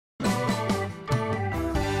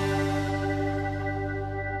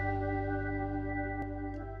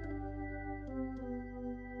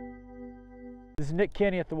This is Nich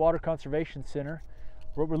Kenny at the Water Conservation Center.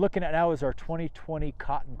 What we're looking at now is our 2020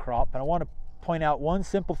 cotton crop, and I want to point out one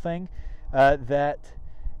simple thing that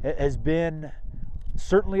has been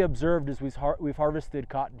certainly observed as we've harvested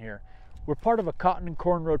cotton here. We're part of a cotton and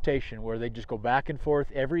corn rotation where they just go back and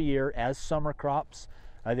forth every year as summer crops.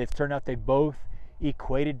 They've turned out they both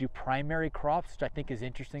equated to primary crops, which I think is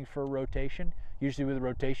interesting for a rotation. Usually with a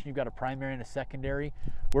rotation, you've got a primary and a secondary.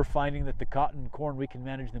 We're finding that the cotton and corn, we can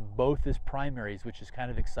manage them both as primaries, which is kind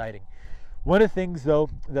of exciting. One of the things, though,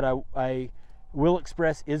 that I will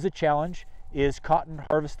express is a challenge is cotton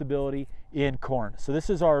harvestability in corn. So this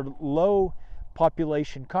is our low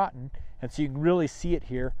population cotton, and so you can really see it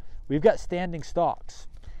here. We've got standing stalks,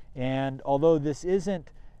 and although this isn't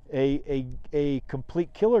a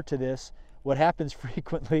complete killer to this, what happens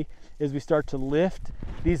frequently is we start to lift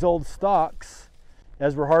these old stalks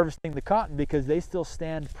as we're harvesting the cotton because they still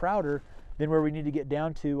stand prouder than where we need to get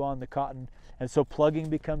down to on the cotton, and so plugging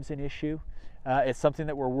becomes an issue. It's something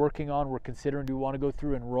that we're working on. We're considering, do we want to go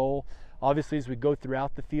through and roll? Obviously, as we go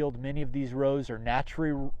throughout the field, many of these rows are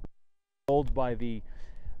naturally rolled by the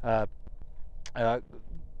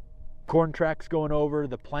corn tracks going over,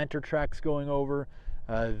 the planter tracks going over,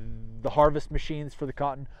 the harvest machines for the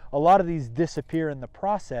cotton. A lot of these disappear in the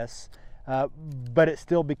process, but it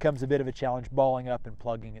still becomes a bit of a challenge balling up and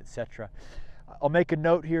plugging, etc. I'll make a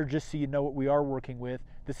note here just so you know what we are working with.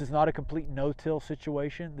 This is not a complete no-till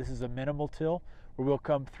situation. This is a minimal till where we'll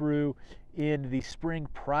come through in the spring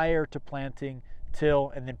prior to planting,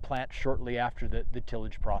 till, and then plant shortly after the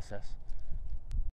tillage process.